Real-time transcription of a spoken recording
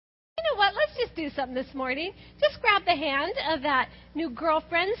know what? Let's just do something this morning. Just grab the hand of that new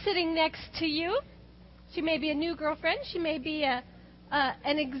girlfriend sitting next to you. She may be a new girlfriend. She may be an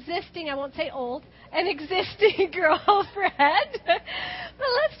existing, I won't say old, an existing girlfriend. But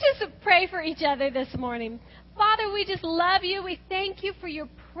let's just pray for each other this morning. Father, we just love you. We thank you for your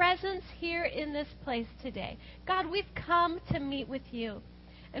presence here in this place today. God, we've come to meet with you.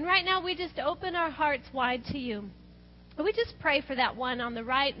 And right now we just open our hearts wide to you. And we just pray for that one on the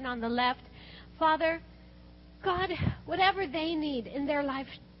right and on the left. Father, God, whatever they need in their life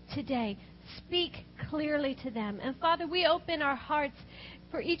today, speak clearly to them. And Father, we open our hearts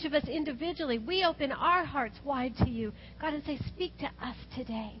for each of us individually. We open our hearts wide to you, God, and say, speak to us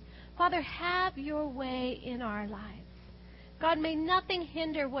today. Father, have your way in our lives. God, may nothing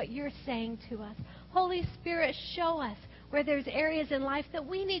hinder what you're saying to us. Holy Spirit, show us where there's areas in life that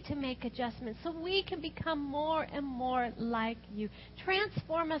we need to make adjustments so we can become more and more like you.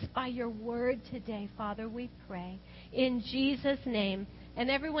 Transform us by your word today, Father, we pray. In Jesus' name. And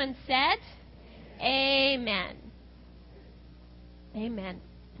everyone said, Amen. Amen.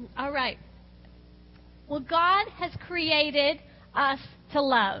 All right. Well, God has created us to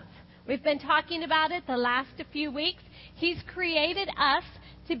love. We've been talking about it the last few weeks. He's created us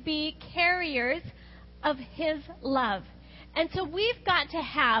to be carriers of His love. And so we've got to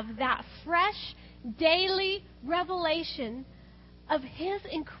have that fresh, daily revelation of His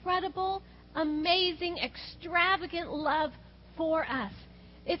incredible, amazing, extravagant love for us.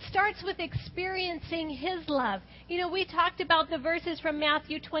 It starts with experiencing His love. You know, we talked about the verses from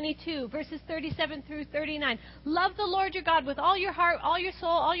Matthew 22, verses 37 through 39. Love the Lord your God with all your heart, all your soul,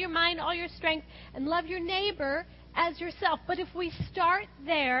 all your mind, all your strength, and love your neighbor as yourself. But if we start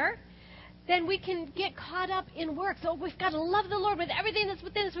there, then we can get caught up in works. Oh, we've got to love the Lord with everything that's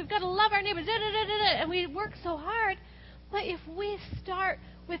within us. We've got to love our neighbors. And we work so hard. But if we start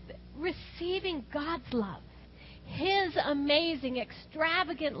with receiving God's love, His amazing,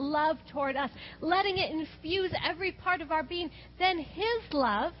 extravagant love toward us, letting it infuse every part of our being, then His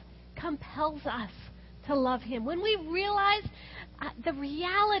love compels us to love Him. When we realize the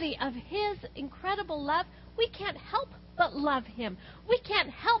reality of His incredible love, we can't help but love Him. We can't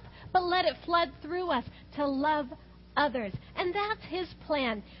help but let it flood through us to love others. And that's His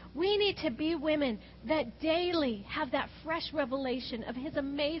plan. We need to be women that daily have that fresh revelation of His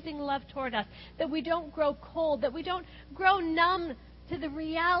amazing love toward us, that we don't grow cold, that we don't grow numb to the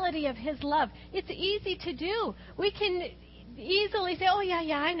reality of His love. It's easy to do. We can easily say, oh,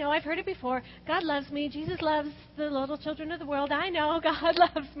 yeah, I know, I've heard it before. God loves me. Jesus loves the little children of the world. I know God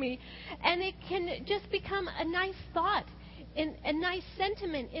loves me. And it can just become a nice thought, a nice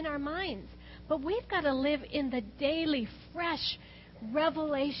sentiment in our minds. But we've got to live in the daily, fresh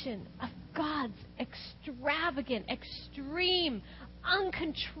revelation of God's extravagant, extreme,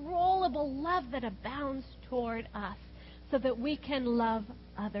 uncontrollable love that abounds toward us so that we can love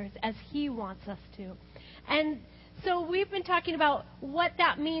others as He wants us to. And so we've been talking about what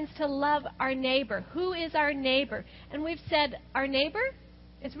that means to love our neighbor. Who is our neighbor? And we've said our neighbor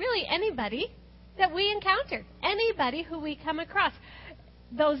is really anybody that we encounter, anybody who we come across,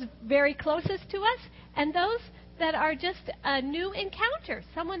 those very closest to us and those that are just a new encounter,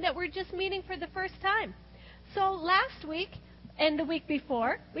 someone that we're just meeting for the first time. So last week and the week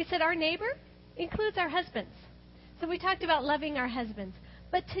before, we said our neighbor includes our husbands. So we talked about loving our husbands.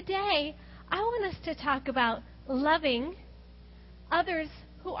 But today, I want us to talk about loving others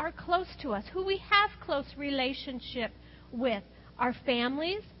who are close to us, who we have close relationship with, our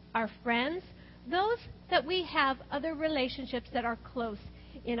families, our friends, those that we have other relationships that are close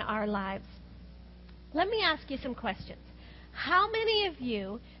in our lives. Let me ask you some questions. How many of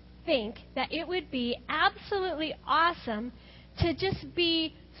you think that it would be absolutely awesome to just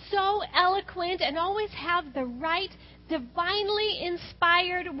be so eloquent and always have the right, divinely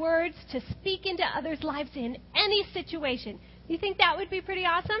inspired words to speak into others' lives in any situation? You think that would be pretty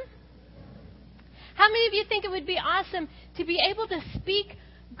awesome? How many of you think it would be awesome to be able to speak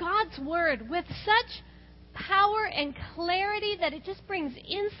God's word with such power and clarity that it just brings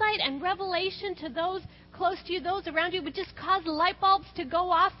insight and revelation to those close to you, those around you, would just cause light bulbs to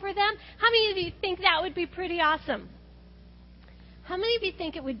go off for them? How many of you think that would be pretty awesome? How many of you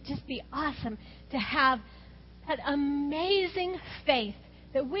think it would just be awesome to have that amazing faith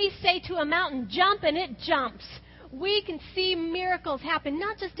that we say to a mountain, jump, and it jumps? We can see miracles happen,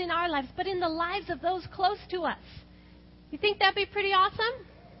 not just in our lives, but in the lives of those close to us. You think that'd be pretty awesome?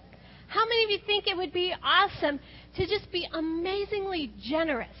 How many of you think it would be awesome to just be amazingly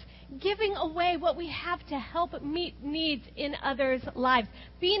generous, giving away what we have to help meet needs in others' lives,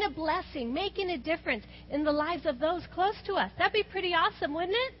 being a blessing, making a difference in the lives of those close to us? That'd be pretty awesome,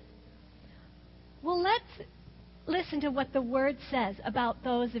 wouldn't it? Well, let's listen to what the Word says about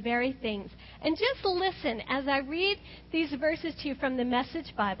those very things. And just listen as I read these verses to you from the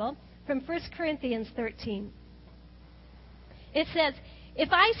Message Bible, from 1 Corinthians 13. It says, "If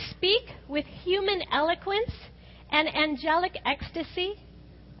I speak with human eloquence and angelic ecstasy,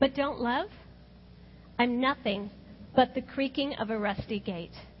 but don't love, I'm nothing but the creaking of a rusty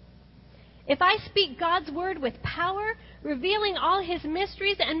gate. If I speak God's word with power, revealing all His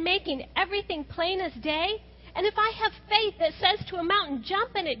mysteries and making everything plain as day, and if I have faith that says to a mountain,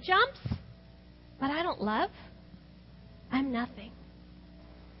 jump, and it jumps, but I don't love, I'm nothing.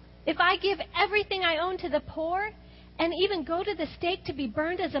 If I give everything I own to the poor and even go to the stake to be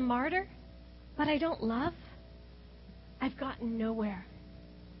burned as a martyr, but I don't love, I've gotten nowhere.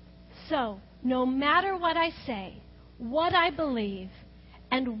 So, no matter what I say, what I believe,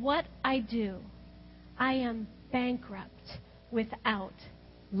 and what I do, I am bankrupt without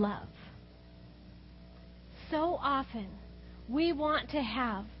love." So often, we want to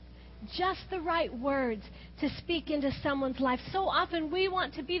have just the right words to speak into someone's life. So often, we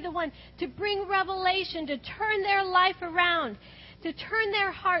want to be the one to bring revelation, to turn their life around, to turn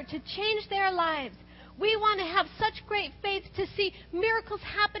their heart, to change their lives. We want to have such great faith to see miracles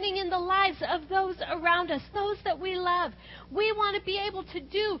happening in the lives of those around us, those that we love. We want to be able to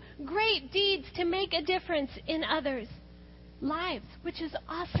do great deeds to make a difference in others' lives, which is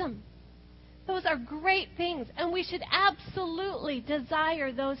awesome. Those are great things, and we should absolutely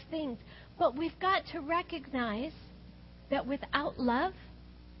desire those things. But we've got to recognize that without love,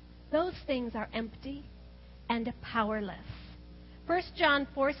 those things are empty and powerless. 1 John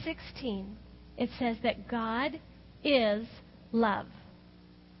 4:16. It says that God is love.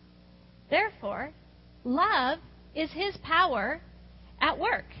 Therefore, love is His power at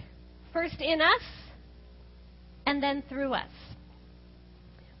work, first in us and then through us.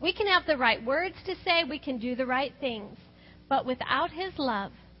 We can have the right words to say, we can do the right things, but without His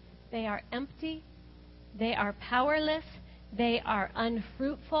love, they are empty, they are powerless, they are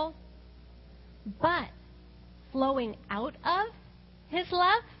unfruitful. But flowing out of His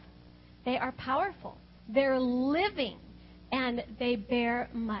love, they are powerful. They're living, and they bear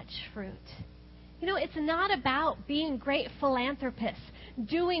much fruit. You know, it's not about being great philanthropists,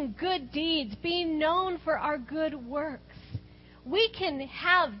 doing good deeds, being known for our good works. We can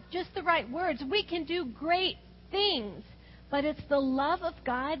have just the right words. We can do great things, but it's the love of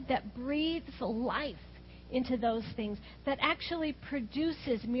God that breathes life into those things, that actually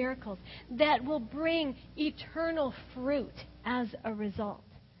produces miracles, that will bring eternal fruit as a result.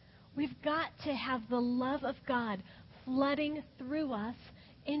 We've got to have the love of God flooding through us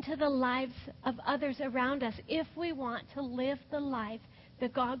into the lives of others around us if we want to live the life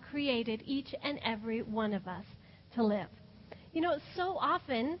that God created each and every one of us to live. You know, so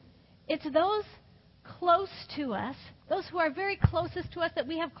often it's those close to us, those who are very closest to us, that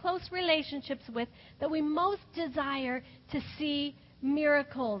we have close relationships with, that we most desire to see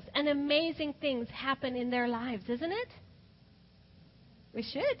miracles and amazing things happen in their lives, isn't it? We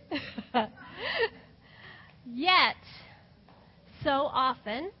should. Yet, so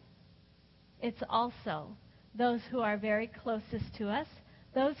often, it's also those who are very closest to us,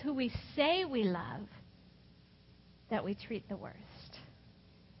 those who we say we love, that we treat the worst.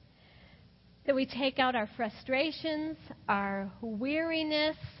 That we take out our frustrations, our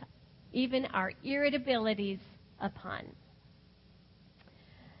weariness, even our irritabilities upon.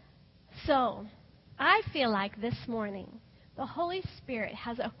 So, I feel like this morning, the Holy Spirit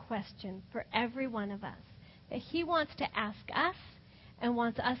has a question for every one of us that He wants to ask us and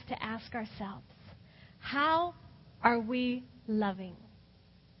wants us to ask ourselves. How are we loving?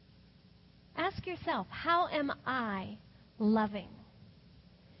 Ask yourself, how am I loving?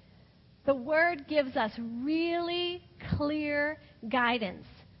 The Word gives us really clear guidance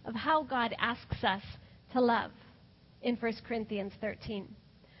of how God asks us to love in 1 Corinthians 13.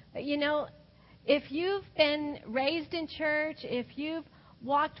 But you know, if you've been raised in church, if you've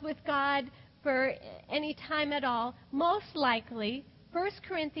walked with God for any time at all, most likely 1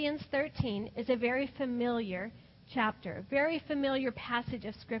 Corinthians 13 is a very familiar chapter, a very familiar passage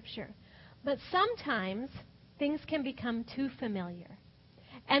of Scripture. But sometimes things can become too familiar.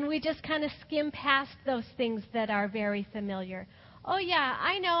 And we just kind of skim past those things that are very familiar. Oh, yeah,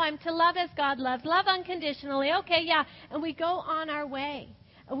 I know I'm to love as God loves, love unconditionally. Okay, yeah. And we go on our way.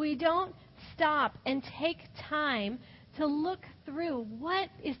 And we don't stop and take time to look through, what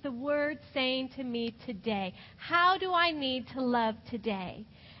is the Word saying to me today? How do I need to love today?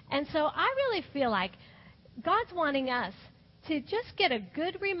 And so I really feel like God's wanting us to just get a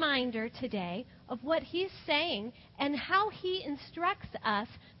good reminder today of what He's saying and how He instructs us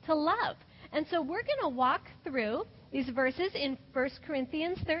to love. And so we're going to walk through these verses in 1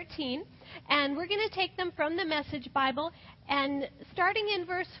 Corinthians 13, and we're going to take them from the Message Bible, and starting in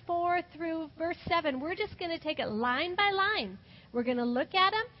verse 4 through verse 7, we're just going to take it line by line. We're going to look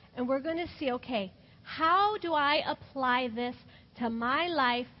at them, and we're going to see, okay, how do I apply this to my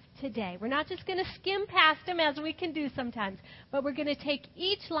life today? We're not just going to skim past them as we can do sometimes, but we're going to take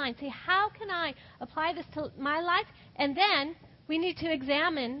each line, say, how can I apply this to my life? And then we need to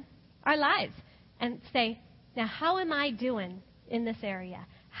examine our lives and say, now, how am I doing in this area?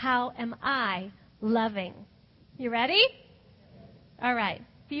 How am I loving? You ready? All right.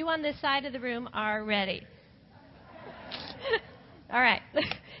 A few on this side of the room are ready. All right.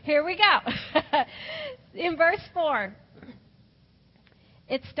 Here we go. In verse 4,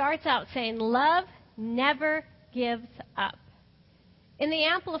 it starts out saying, love never gives up. In the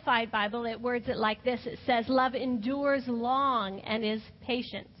Amplified Bible, it words it like this. It says, love endures long and is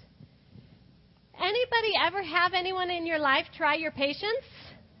patient. Anybody ever have anyone in your life try your patience?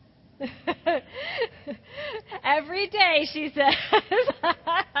 Every day, she says.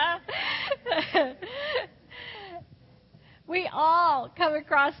 We all come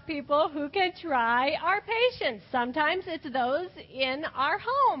across people who can try our patience. Sometimes it's those in our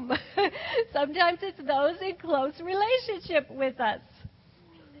home. Sometimes it's those in close relationship with us.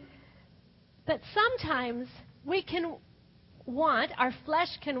 But sometimes we can our flesh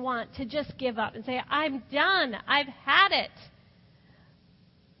can want to just give up and say, I'm done, I've had it.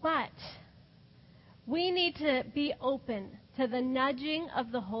 But we need to be open to the nudging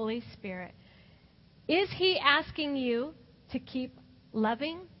of the Holy Spirit. Is He asking you to keep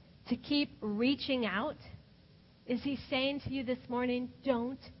loving, to keep reaching out? Is He saying to you this morning,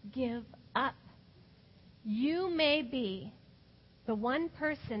 don't give up? You may be the one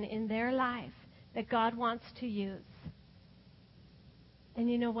person in their life that God wants to use. And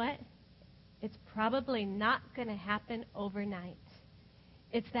you know what? It's probably not going to happen overnight.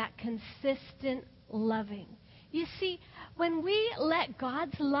 It's that consistent loving. You see, when we let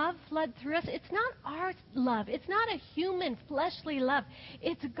God's love flood through us, it's not our love. It's not a human, fleshly love.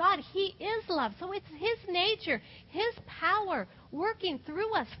 It's God. He is love. So it's His nature, His power working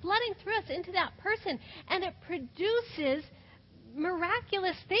through us, flooding through us into that person. And it produces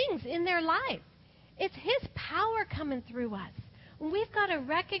miraculous things in their life. It's His power coming through us. We've got to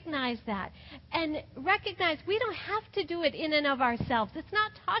recognize that and recognize we don't have to do it in and of ourselves. It's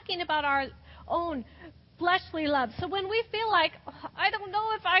not talking about our own fleshly love. So when we feel like, I don't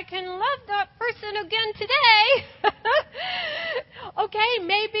know if I can love that person again today, okay,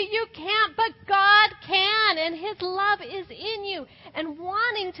 maybe you can't, but God can, and His love is in you and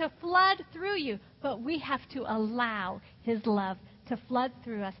wanting to flood through you. But we have to allow His love to flood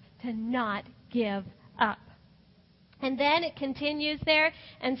through us, to not give up. And then it continues there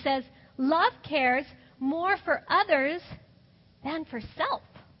and says, love cares more for others than for self.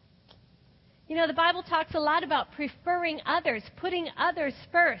 You know, the Bible talks a lot about preferring others, putting others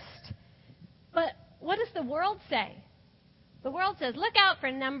first. But what does the world say? The world says, look out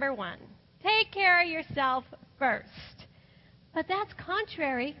for number one. Take care of yourself first. But that's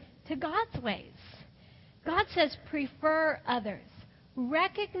contrary to God's ways. God says, prefer others.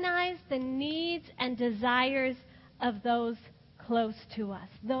 Recognize the needs and desires of those close to us,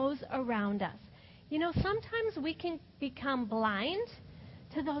 those around us. You know, sometimes we can become blind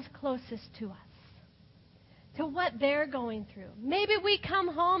to those closest to us, to what they're going through. Maybe we come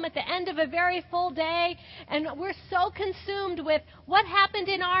home at the end of a very full day and we're so consumed with what happened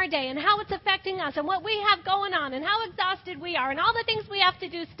in our day and how it's affecting us and what we have going on and how exhausted we are and all the things we have to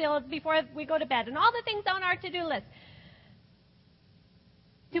do still before we go to bed and all the things on our to-do list.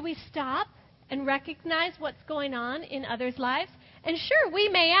 Do we stop and recognize what's going on in others' lives? And sure, we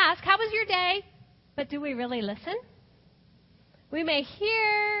may ask, how was your day? But do we really listen? We may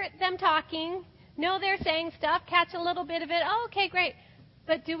hear them talking, know they're saying stuff, catch a little bit of it. Oh, okay, great.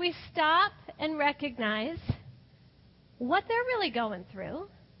 But do we stop and recognize what they're really going through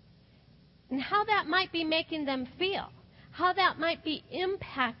and how that might be making them feel, how that might be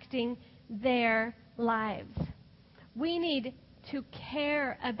impacting their lives? We need to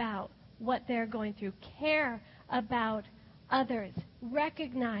care about what they're going through, care about others,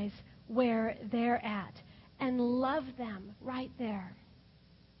 recognize where they're at, and love them right there.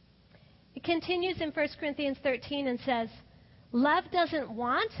 It continues in 1 Corinthians 13 and says, love doesn't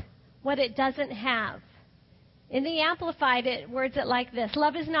want what it doesn't have. In the Amplified, it words it like this: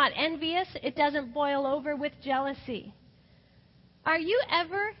 love is not envious, it doesn't boil over with jealousy. Are you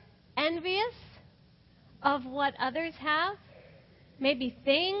ever envious of what others have? Maybe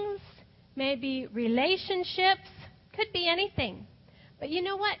things, maybe relationships, could be anything. But you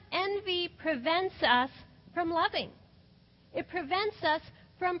know what? Envy prevents us from loving. It prevents us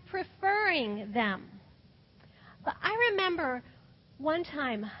from preferring them. But I remember one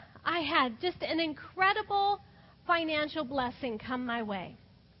time I had just an incredible financial blessing come my way.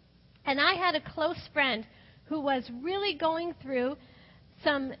 And I had a close friend who was really going through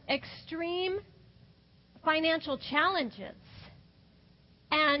some extreme financial challenges.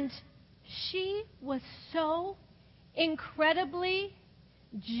 And she was so incredibly,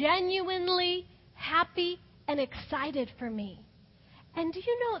 genuinely happy and excited for me. And do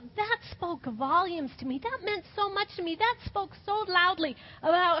you know, that spoke volumes to me. That meant so much to me. That spoke so loudly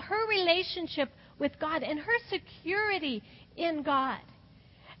about her relationship with God and her security in God.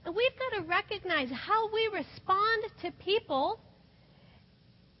 And we've got to recognize how we respond to people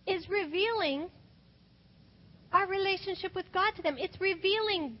is revealing our relationship with God to them. It's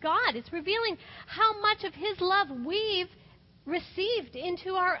revealing God. It's revealing how much of His love we've received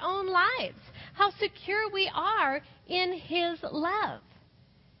into our own lives, how secure we are in His love.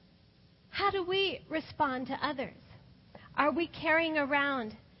 How do we respond to others? Are we carrying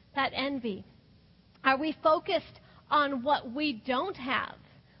around that envy? Are we focused on what we don't have,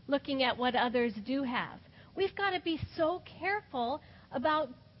 looking at what others do have? We've got to be so careful about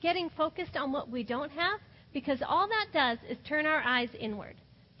getting focused on what we don't have, because all that does is turn our eyes inward,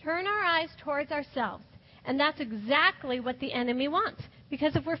 turn our eyes towards ourselves. And that's exactly what the enemy wants.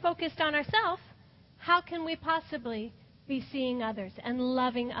 Because if we're focused on ourselves, how can we possibly be seeing others and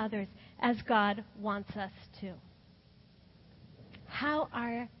loving others as God wants us to? How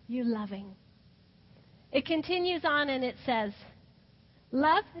are you loving? It continues on and it says,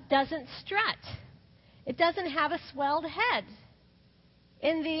 love doesn't strut. It doesn't have a swelled head.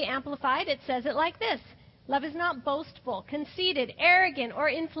 In the Amplified, it says it like this: love is not boastful, conceited, arrogant, or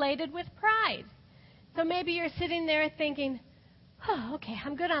inflated with pride. So maybe you're sitting there thinking, oh, okay,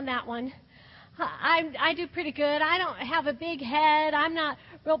 I'm good on that one. I do pretty good. I don't have a big head. I'm not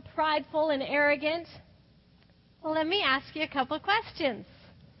real prideful and arrogant. Well, let me ask you a couple of questions.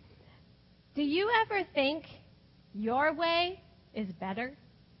 Do you ever think your way is better?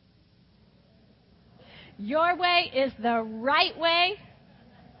 Your way is the right way?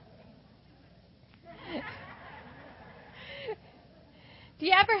 Do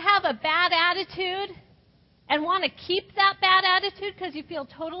you ever have a bad attitude and want to keep that bad attitude because you feel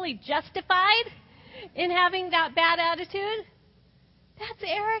totally justified in having that bad attitude? That's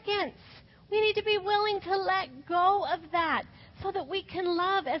arrogance. We need to be willing to let go of that so that we can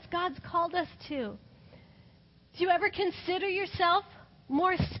love as God's called us to. Do you ever consider yourself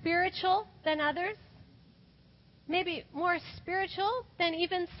more spiritual than others? Maybe more spiritual than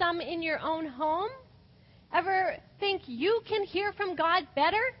even some in your own home? Ever think you can hear from God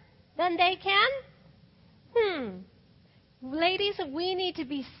better than they can? Ladies, we need to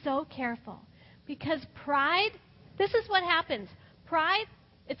be so careful, because pride, this is what happens. Pride,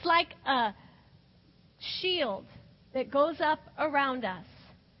 it's like a shield that goes up around us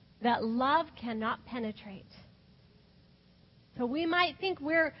that love cannot penetrate. So we might think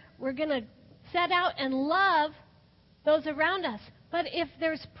we're going to set out and love those around us. But if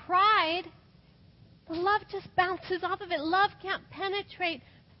there's pride, the love just bounces off of it. Love can't penetrate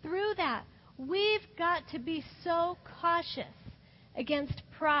through that. We've got to be so cautious against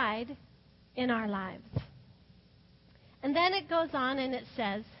pride in our lives. And then it goes on and it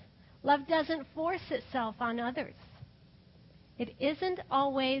says, love doesn't force itself on others. It isn't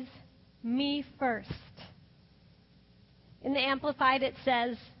always me first. In the Amplified it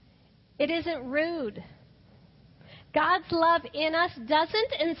says, it isn't rude. God's love in us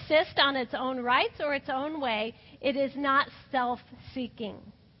doesn't insist on its own rights or its own way. It is not self-seeking.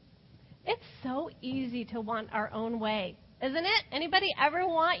 It's so easy to want our own way, isn't it? Anybody ever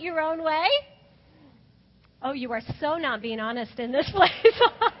want your own way? Oh, you are so not being honest in this place.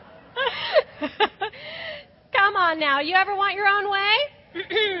 Come on now. You ever want your own way?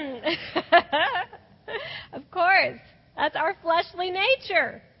 Of course. That's our fleshly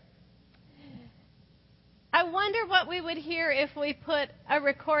nature. I wonder what we would hear if we put a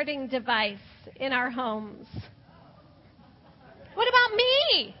recording device in our homes. What about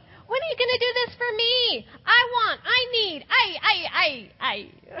me? When are you going to do this for me?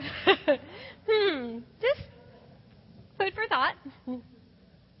 Just food for thought.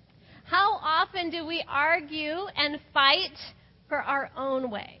 How often do we argue and fight for our own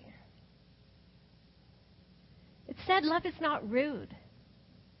way? It said love is not rude.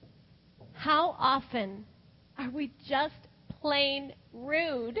 How often are we just plain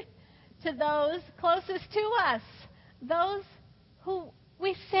rude to those closest to us, those who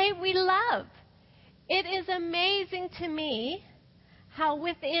we say we love? It is amazing to me how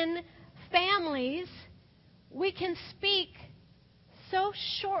within families we can speak so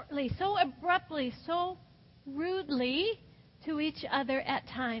shortly, so abruptly, so rudely to each other at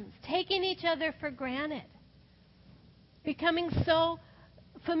times, taking each other for granted, becoming so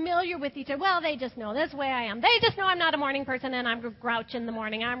familiar with each other. Well, they just know. That's the way I am. They just know I'm not a morning person and I'm grouch in the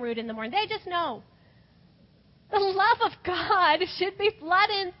morning. I'm rude in the morning. They just know. The love of God should be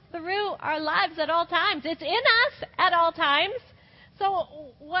flooding through our lives at all times. It's in us at all times.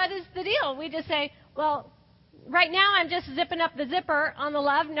 So what is the deal? We just say, well, right now I'm just zipping up the zipper on the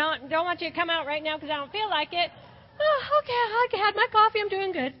love. No, don't want you to come out right now because I don't feel like it. Oh, okay, I had my coffee. I'm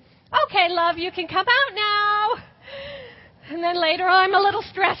doing good. Okay, love, you can come out now. And then later, oh, I'm a little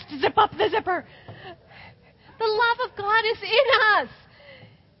stressed. Zip up the zipper. The love of God is in us.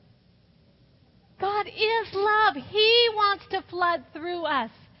 God is love. He wants to flood through us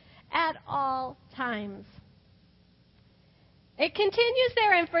at all times. It continues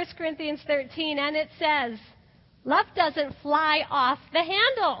there in 1 Corinthians 13, and it says, love doesn't fly off the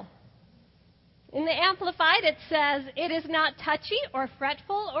handle. In the Amplified, it says, it is not touchy or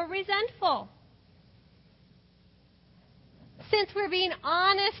fretful or resentful. Since we're being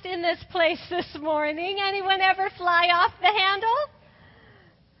honest in this place this morning, anyone ever fly off the handle?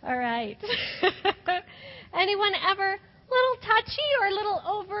 All right. Anyone ever a little touchy or a little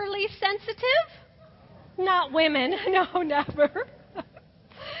overly sensitive? Not women. No, never.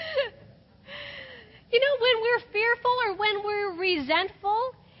 You know, when we're fearful or when we're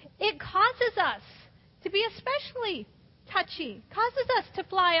resentful, it causes us to be especially touchy, causes us to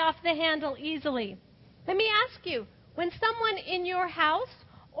fly off the handle easily. Let me ask you, when someone in your house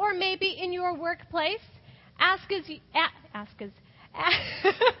or maybe in your workplace asks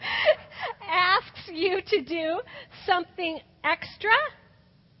you to do something extra,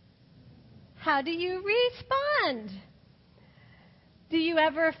 how do you respond? Do you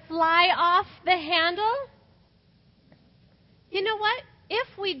ever fly off the handle? You know what? If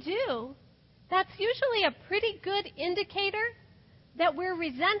we do, that's usually a pretty good indicator that we're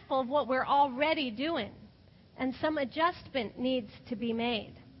resentful of what we're already doing, and some adjustment needs to be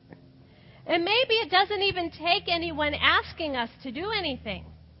made. And maybe it doesn't even take anyone asking us to do anything.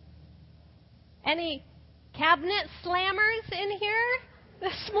 Any cabinet slammers in here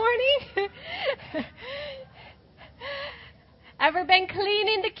this morning? Ever been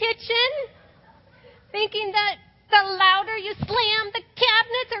cleaning the kitchen, thinking that the louder you slam the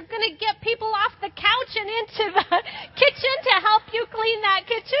cabinets are going to get people off the couch and into the kitchen to help you clean that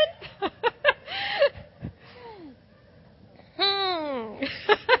kitchen?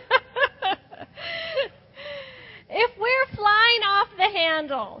 If we're flying off the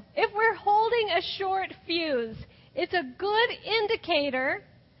handle, if we're holding a short fuse, it's a good indicator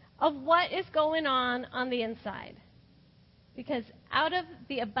of what is going on the inside. Because out of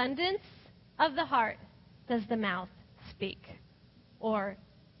the abundance of the heart does the mouth speak. Or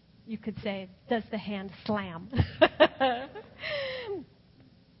you could say, does the hand slam?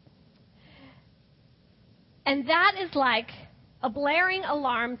 And that is like a blaring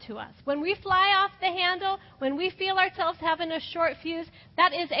alarm to us. When we fly off the handle, when we feel ourselves having a short fuse,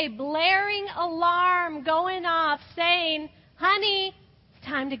 that is a blaring alarm going off saying, honey, it's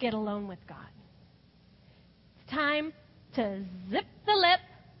time to get alone with God. It's time to zip the lip,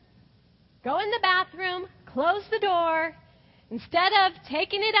 go in the bathroom, close the door. Instead of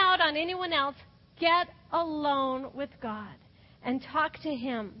taking it out on anyone else, get alone with God and talk to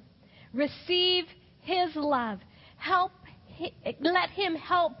Him. Receive His love. Let Him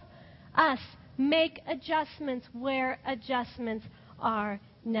help us make adjustments where adjustments are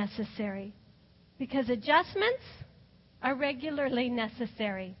necessary. Because adjustments are regularly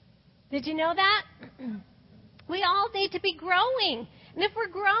necessary. Did you know that? We all need to be growing. And if we're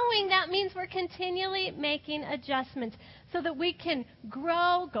growing, that means we're continually making adjustments so that we can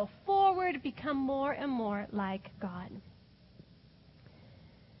grow, go forward, become more and more like God.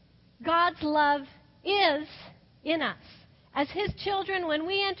 God's love is in us. As His children, when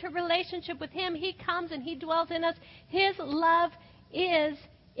we enter relationship with Him, He comes and He dwells in us. His love is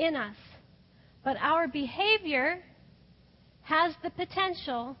in us. But our behavior has the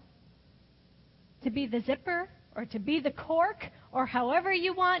potential to be the zipper or to be the cork or however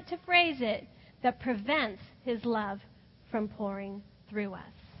you want to phrase it that prevents His love from pouring through us.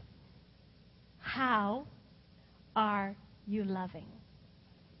 How are you loving?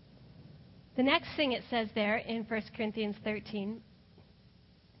 The next thing it says there in 1 Corinthians 13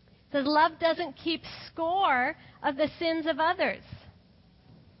 says, love doesn't keep score of the sins of others.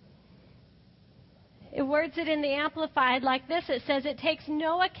 It words it in the Amplified like this. It says, it takes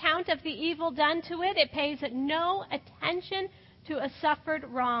no account of the evil done to it. It pays no attention to a suffered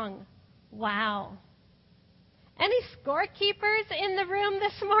wrong. Wow. Any scorekeepers in the room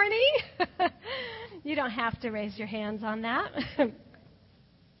this morning? You don't have to raise your hands on that.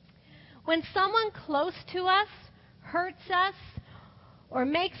 When someone close to us hurts us or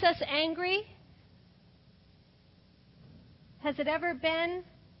makes us angry, has it ever been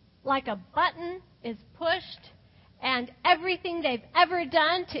like a button is pushed and everything they've ever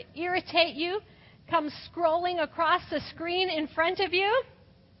done to irritate you comes scrolling across the screen in front of you?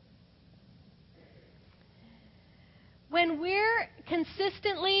 When we're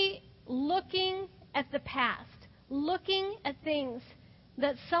consistently looking at the past, looking at things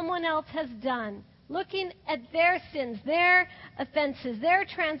that someone else has done, looking at their sins, their offenses, their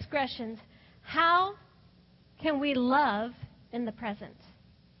transgressions, how can we love in the present?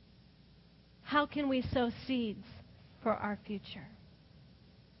 How can we sow seeds for our future?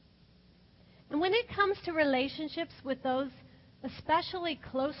 And when it comes to relationships with those especially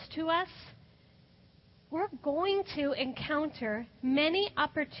close to us, we're going to encounter many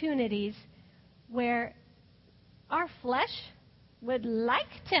opportunities where our flesh would like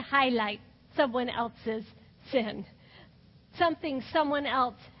to highlight someone else's sin, something someone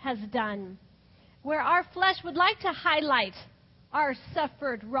else has done, where our flesh would like to highlight our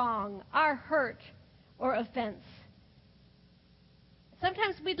suffered wrong, our hurt or offense.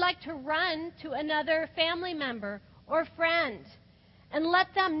 Sometimes we'd like to run to another family member or friend and let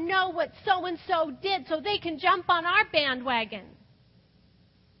them know what so-and-so did so they can jump on our bandwagon,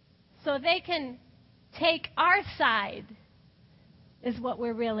 so they can take our side, is what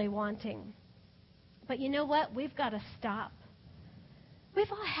we're really wanting. But you know what? We've got to stop. We've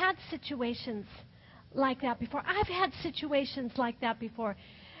all had situations like that before. I've had situations like that before.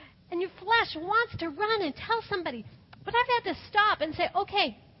 And your flesh wants to run and tell somebody. But I've had to stop and say,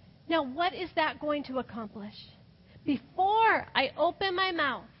 okay, now what is that going to accomplish? Before I open my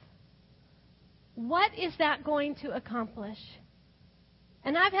mouth, what is that going to accomplish?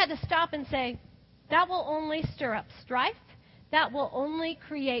 And I've had to stop and say, that will only stir up strife. That will only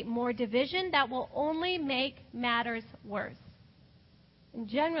create more division. That will only make matters worse. And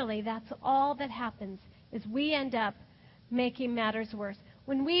generally, that's all that happens, is we end up making matters worse.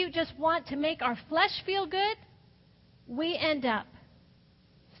 When we just want to make our flesh feel good, we end up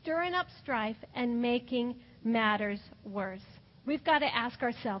stirring up strife and making matters worse. We've got to ask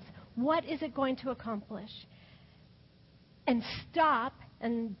ourselves, what is it going to accomplish? And stop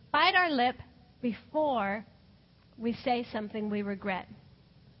and bite our lip before we say something we regret.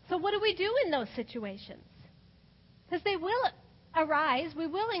 So what do we do in those situations? Because they will arise. We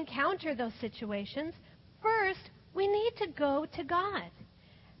will encounter those situations. First, we need to go to God.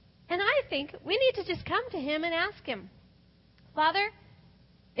 And I think we need to just come to Him and ask Him, Father,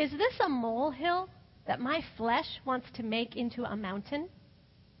 is this a molehill that my flesh wants to make into a mountain?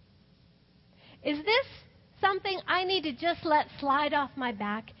 Is this something I need to just let slide off my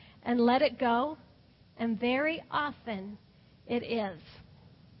back and let it go? And very often it is.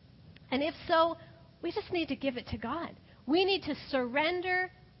 And if so, we just need to give it to God. We need to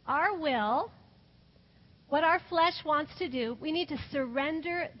surrender our will, what our flesh wants to do. We need to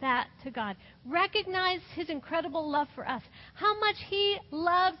surrender that to God. Recognize His incredible love for us. How much He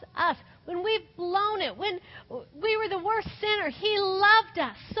loves us. When we've blown it, when we were the worst sinner, He loved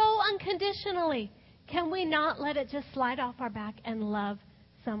us so unconditionally. Can we not let it just slide off our back and love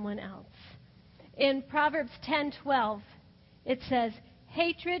someone else? In Proverbs 10:12, it says,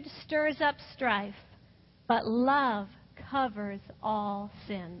 hatred stirs up strife, but love covers all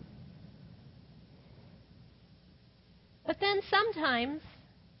sin. But then sometimes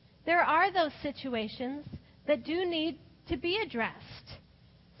there are those situations that do need to be addressed.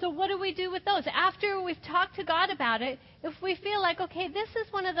 So what do we do with those? After we've talked to God about it, if we feel like, okay, this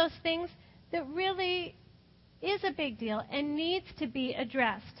is one of those things that really is a big deal and needs to be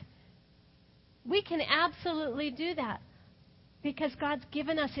addressed, we can absolutely do that because God's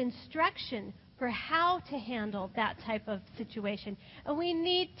given us instruction for how to handle that type of situation. And we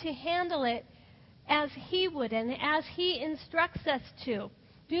need to handle it as He would and as He instructs us to.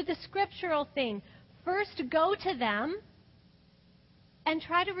 Do the scriptural thing. First, go to them and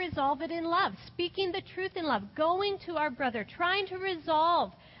try to resolve it in love. Speaking the truth in love. Going to our brother. Trying to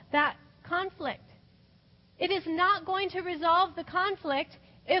resolve that conflict. It is not going to resolve the conflict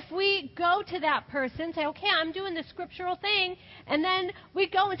if we go to that person, say, okay, I'm doing the scriptural thing, and then we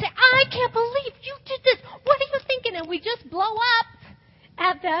go and say, I can't believe you did this. What are you thinking? And we just blow up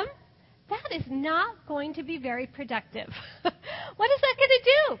at them. That is not going to be very productive. What is that going to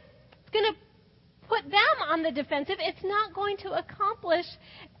do? It's going to put them on the defensive. It's not going to accomplish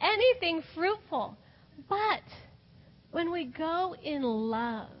anything fruitful. But when we go in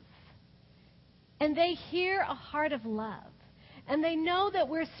love, and they hear a heart of love, and they know that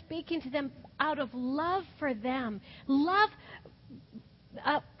we're speaking to them out of love for them, love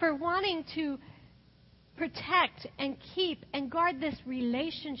for wanting to protect and keep and guard this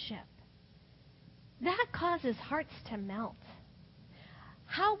relationship, that causes hearts to melt.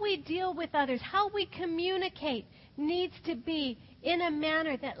 How we deal with others, how we communicate, needs to be in a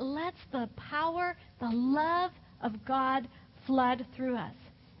manner that lets the power, the love of God flood through us.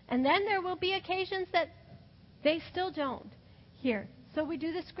 And then there will be occasions that they still don't hear. So we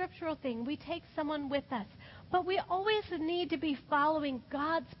do the scriptural thing. We take someone with us. But we always need to be following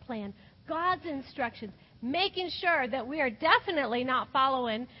God's plan, God's instructions, making sure that we are definitely not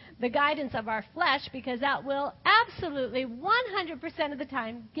following the guidance of our flesh, because that will absolutely 100% of the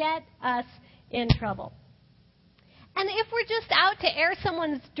time get us in trouble. And if we're just out to air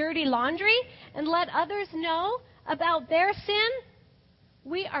someone's dirty laundry and let others know about their sin,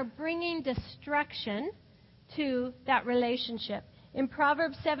 we are bringing destruction to that relationship. In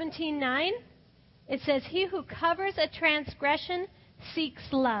Proverbs 17:9, it says, "He who covers a transgression seeks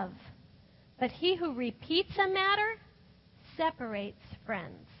love, but he who repeats a matter separates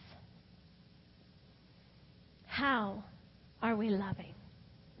friends." How are we loving?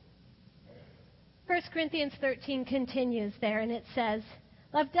 1 Corinthians 13 continues there, and it says,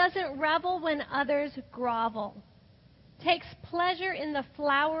 "Love doesn't revel when others grovel, takes pleasure in the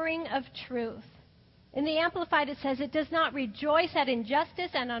flowering of truth." In the Amplified, it says, "It does not rejoice at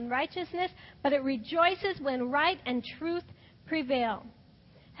injustice and unrighteousness, but it rejoices when right and truth prevail."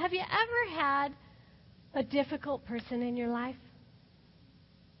 Have you ever had a difficult person in your life?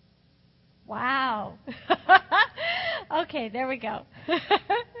 Wow. Okay, there we go.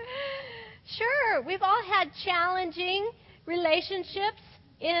 Sure, we've all had challenging relationships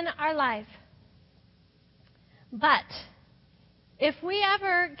in our life. But if we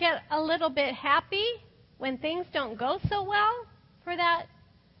ever get a little bit happy when things don't go so well for that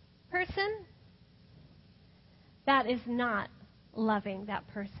person, that is not loving that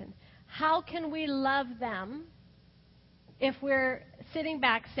person. How can we love them if we're sitting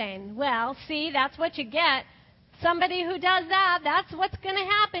back saying, "Well, see, that's what you get. Somebody who does that, that's what's going to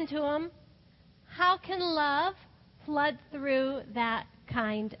happen to them"? How can love flood through that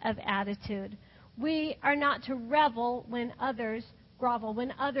kind of attitude? We are not to revel when others grovel,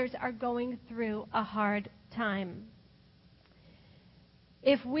 when others are going through a hard time.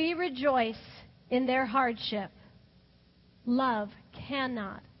 If we rejoice in their hardship, love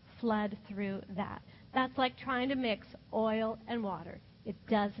cannot flood through that. That's like trying to mix oil and water. It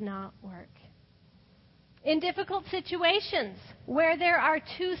does not work. In difficult situations where there are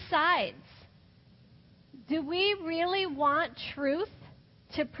two sides, do we really want truth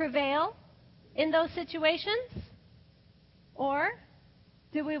to prevail in those situations? Or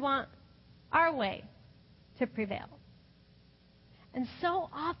do we want our way to prevail? And so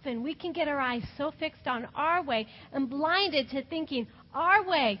often we can get our eyes so fixed on our way and blinded to thinking our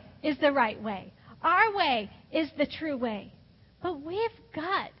way is the right way. Our way is the true way. But we've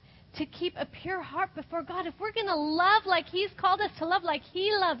got to keep a pure heart before God. If we're going to love like He's called us to love, like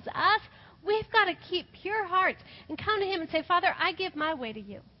He loves us, we've got to keep pure hearts and come to Him and say, "Father, I give my way to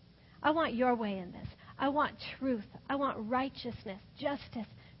you. I want your way in this. I want truth. I want righteousness, justice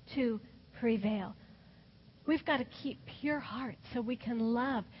to prevail." We've got to keep pure hearts so we can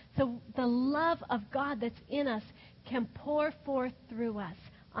love. So the love of God that's in us can pour forth through us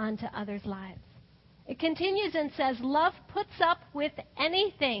onto others' lives. It continues and says, "Love puts up with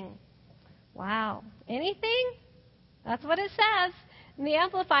anything." Wow. Anything? That's what it says. In the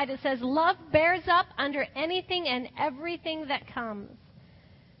Amplified, it says, "Love bears up under anything and everything that comes."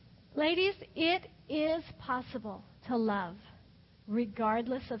 Ladies, it is possible to love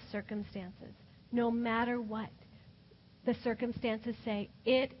regardless of circumstances. No matter what the circumstances say,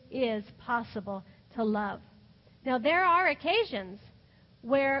 it is possible to love. Now, there are occasions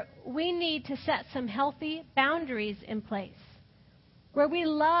where we need to set some healthy boundaries in place, where we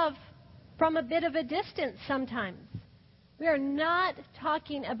love from a bit of a distance sometimes. We are not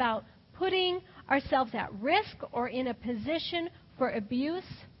talking about putting ourselves at risk or in a position for abuse,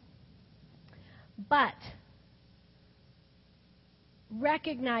 but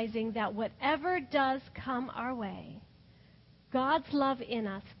recognizing that whatever does come our way, God's love in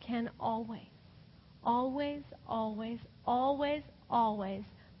us can always, always, always, always, always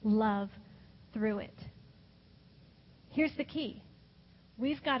love through it. Here's the key.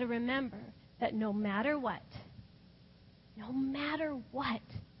 We've got to remember that no matter what,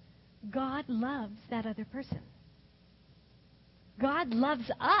 God loves that other person. God loves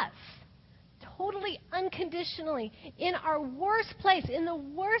us totally unconditionally in our worst place, in the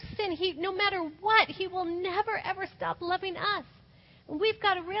worst sin. No matter what, He will never, ever stop loving us. And we've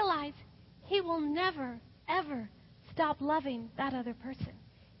got to realize He will never, ever stop loving that other person.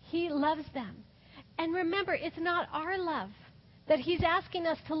 He loves them. And remember, it's not our love that He's asking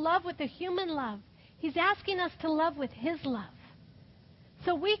us to love with a human love. He's asking us to love with His love.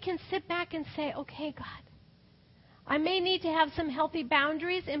 So we can sit back and say, okay, God, I may need to have some healthy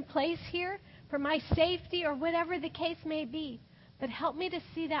boundaries in place here for my safety or whatever the case may be. But help me to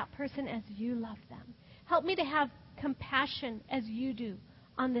see that person as You love them. Help me to have compassion as You do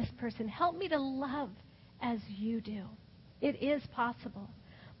on this person. Help me to love as You do. It is possible.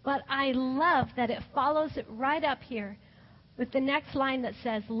 But I love that it follows it right up here with the next line that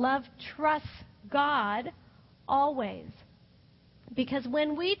says, love trusts God always. Because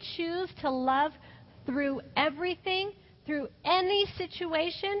when we choose to love through everything, through any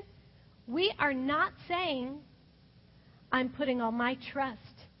situation, we are not saying, I'm putting all my trust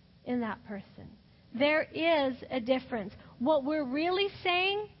in that person. There is a difference. What we're really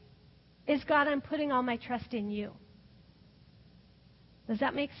saying is, God, I'm putting all my trust in You. Does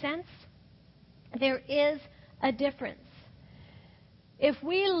that make sense? There is a difference. If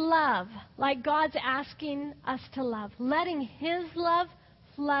we love like God's asking us to love, letting His love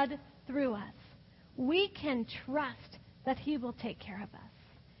flood through us, we can trust that He will take care of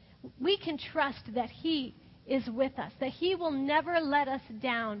us. We can trust that He is with us, that He will never let us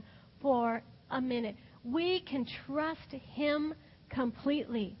down for a minute. We can trust Him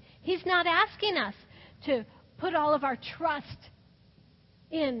completely. He's not asking us to put all of our trust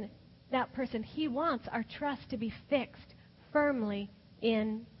in that person. He wants our trust to be fixed firmly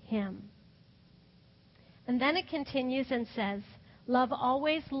in Him. And then it continues and says, love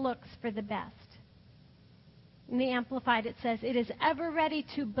always looks for the best. In the Amplified, it says, it is ever ready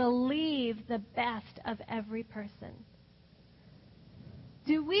to believe the best of every person.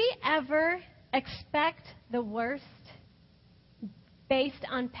 Do we ever expect the worst based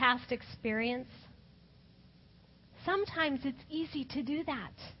on past experience? Sometimes it's easy to do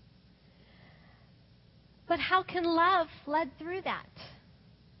that. But how can love flood through that?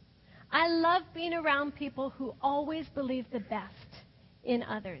 I love being around people who always believe the best in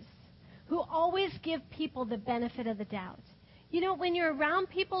others, who always give people the benefit of the doubt. You know, when you're around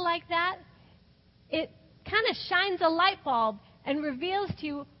people like that, it kind of shines a light bulb and reveals to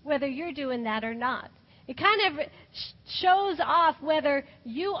you whether you're doing that or not. It kind of shows off whether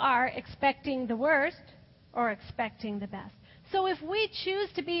you are expecting the worst or expecting the best. So if we choose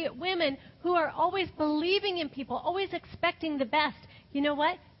to be women who are always believing in people, always expecting the best, you know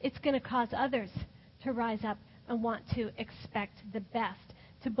what? It's going to cause others to rise up and want to expect the best,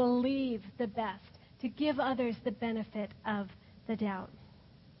 to believe the best, to give others the benefit of the doubt.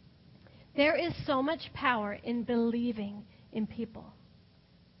 There is so much power in believing in people.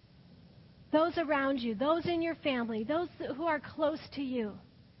 Those around you, those in your family, those who are close to you,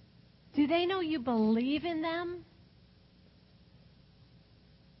 do they know you believe in them?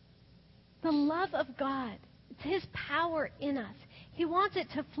 The love of God, it's His power in us. He wants it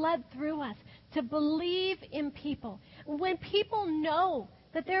to flood through us, to believe in people. When people know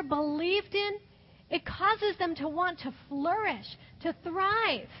that they're believed in, it causes them to want to flourish, to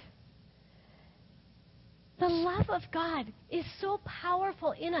thrive. The love of God is so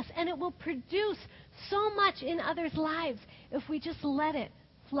powerful in us, and it will produce so much in others' lives if we just let it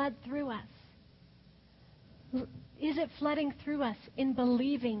flood through us. Is it flooding through us in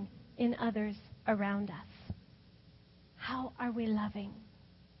believing in others around us? How are we loving?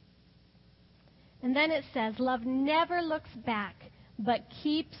 And then it says, love never looks back, but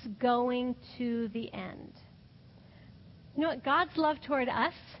keeps going to the end. You know what? God's love toward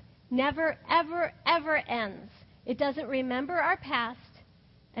us never, ever, ever ends. It doesn't remember our past,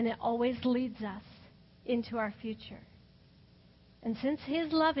 and it always leads us into our future. And since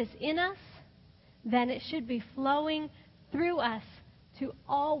His love is in us, then it should be flowing through us to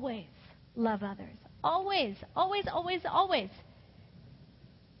always love others. Always, always, always, always.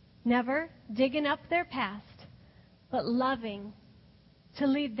 Never digging up their past, but loving to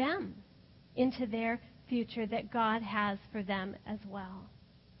lead them into their future that God has for them as well.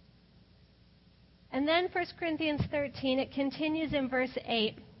 And then 1 Corinthians 13, it continues in verse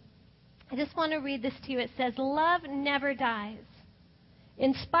 8. I just want to read this to you. It says, love never dies.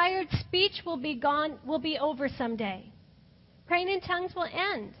 Inspired speech will be over someday. Praying in tongues will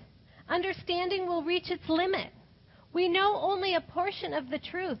end. Understanding will reach its limit. We know only a portion of the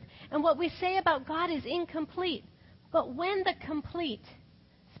truth, and what we say about God is incomplete. But when the complete,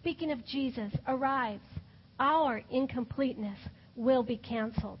 speaking of Jesus, arrives, our incompleteness will be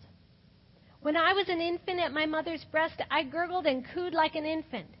canceled. When I was an infant at my mother's breast, I gurgled and cooed like an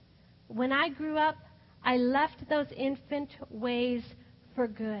infant. When I grew up, I left those infant ways for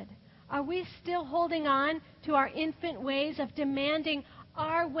good. Are we still holding on to our infant ways of demanding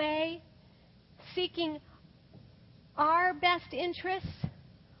our way, seeking our best interests,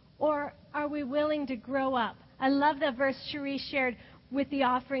 or are we willing to grow up? I love the verse Cherie shared with the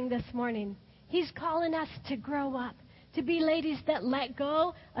offering this morning. He's calling us to grow up, to be ladies that let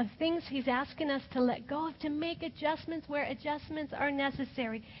go of things He's asking us to let go of, to make adjustments where adjustments are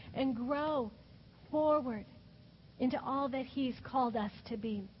necessary, and grow forward into all that He's called us to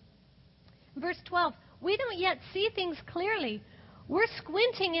be. Verse 12, we don't yet see things clearly. We're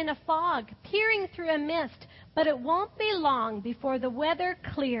squinting in a fog, peering through a mist, but it won't be long before the weather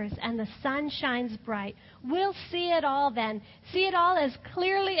clears and the sun shines bright. We'll see it all then, see it all as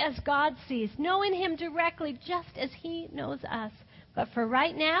clearly as God sees, knowing Him directly just as He knows us. But for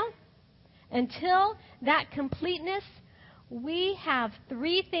right now, until that completeness, we have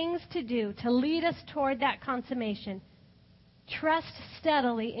 3 things to do to lead us toward that consummation. Trust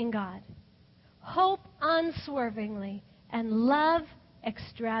steadily in God, hope unswervingly, and love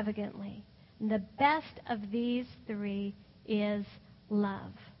extravagantly. And the best of these 3 is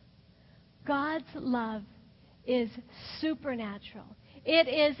love. God's love is supernatural. It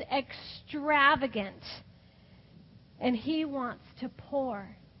is extravagant. And He wants to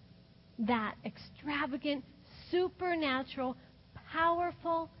pour that extravagant, supernatural,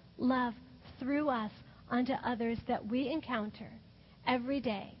 powerful love through us onto others that we encounter every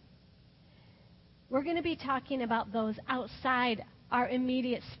day. We're going to be talking about those outside our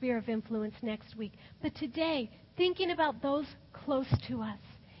immediate sphere of influence next week. But today, thinking about those close to us,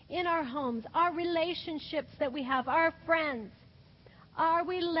 in our homes, our relationships that we have, our friends, are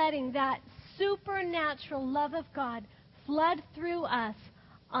we letting that supernatural love of God flood through us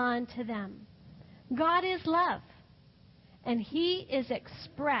onto them? God is love, and He is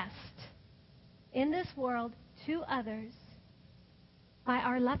expressed in this world to others by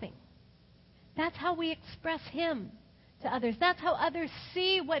our loving. That's how we express Him to others. That's how others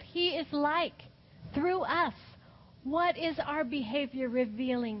see what He is like through us. What is our behavior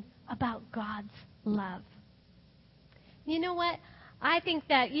revealing about God's love? You know what? I think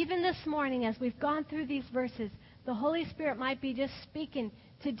that even this morning, as we've gone through these verses, the Holy Spirit might be just speaking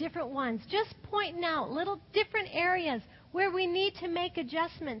to different ones, just pointing out little different areas where we need to make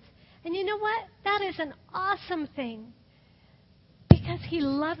adjustments. And you know what? That is an awesome thing, because He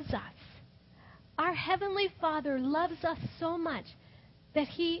loves us. Our Heavenly Father loves us so much that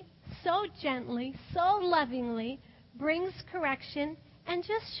He so gently, so lovingly brings correction and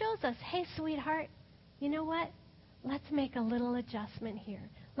just shows us, hey, sweetheart, you know what? Let's make a little adjustment here.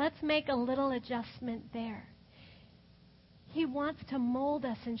 Let's make a little adjustment there. He wants to mold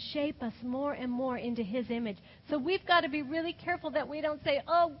us and shape us more and more into His image. So we've got to be really careful that we don't say,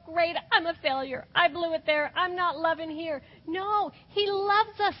 oh, great, I'm a failure. I blew it there. I'm not loving here. No, He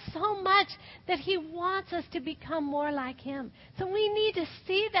loves us so much that He wants us to become more like Him. So we need to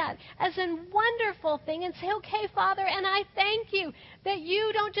see that as a wonderful thing and say, okay, Father, and I thank You that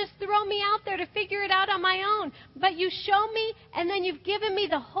You don't just throw me out there to figure it out on my own, but You show me, and then You've given me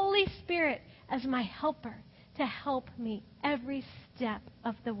the Holy Spirit as my helper to help me every step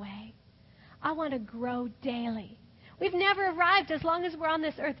of the way. I want to grow daily. We've never arrived as long as we're on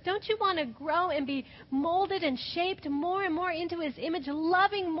this earth. Don't you want to grow and be molded and shaped more and more into His image,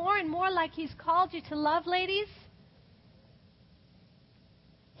 loving more and more like He's called you to love, ladies?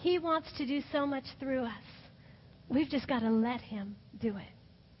 He wants to do so much through us. We've just got to let Him do it.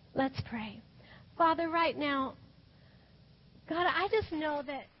 Let's pray. Father, right now, God, I just know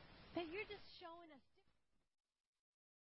that You're just